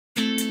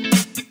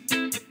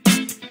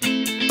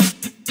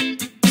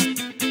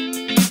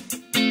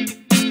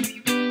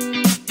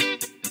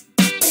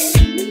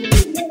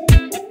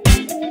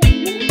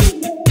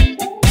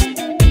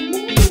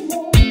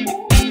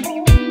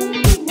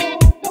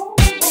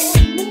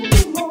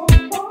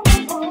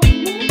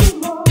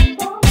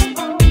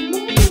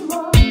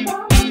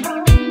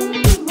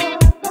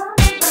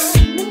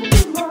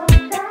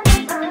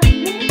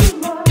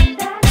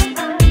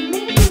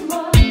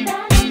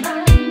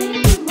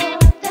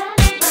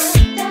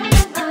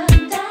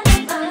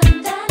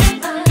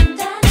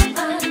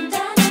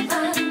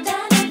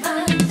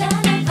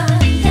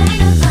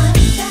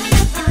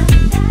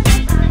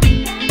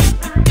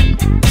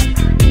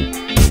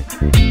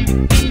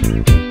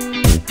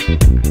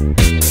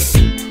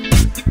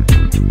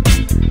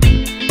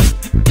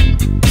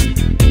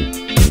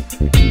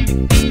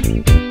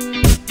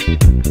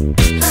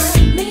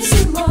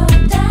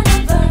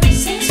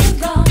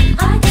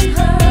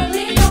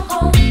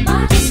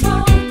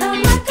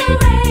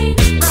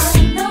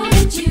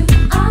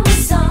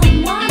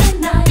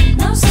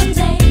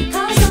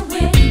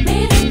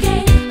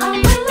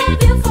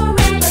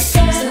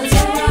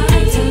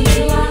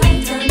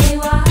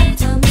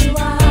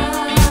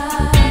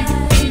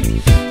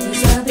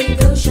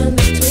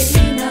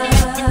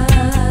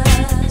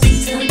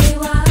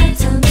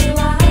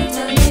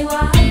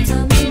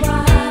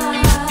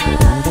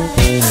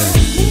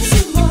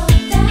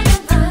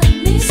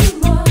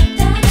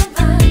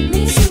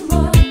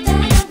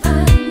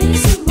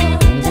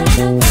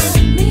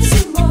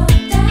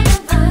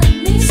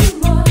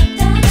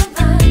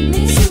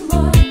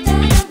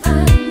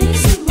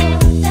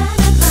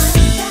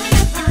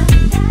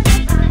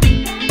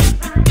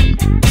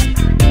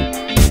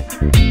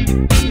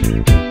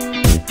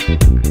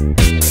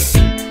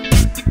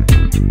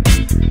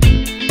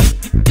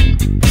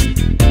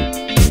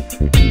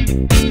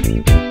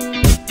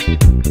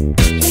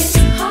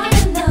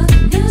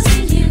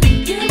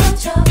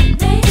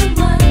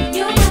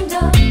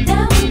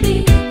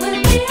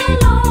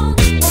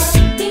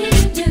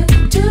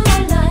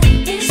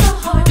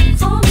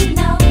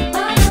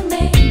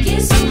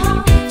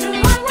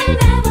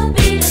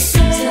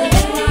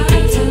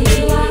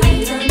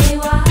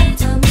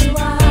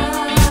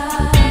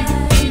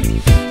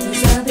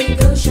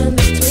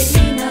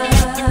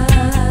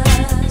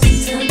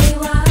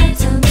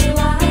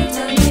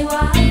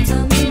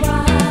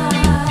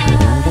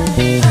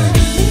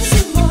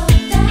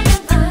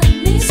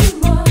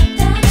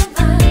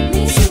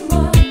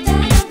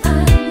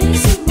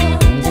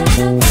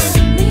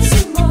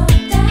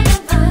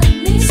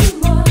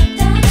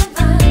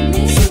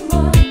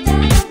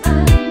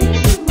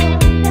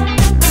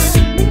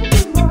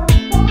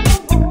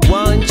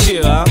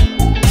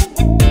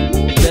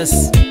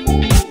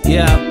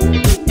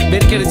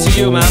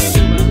too,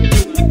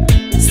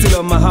 man. Still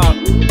on my heart.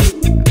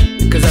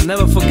 Cause I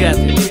never forget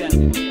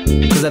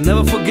it. Cause I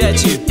never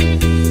forget you.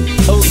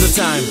 All the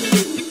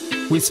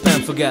time we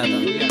spent together.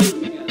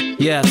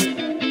 Yeah.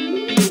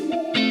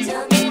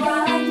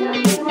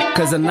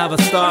 Cause another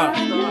star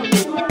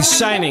is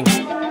shining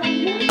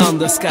on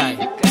the sky.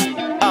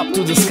 Up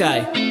to the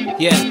sky.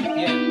 Yeah.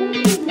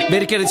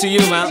 Dedicated to you,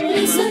 man.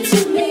 Listen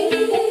to me.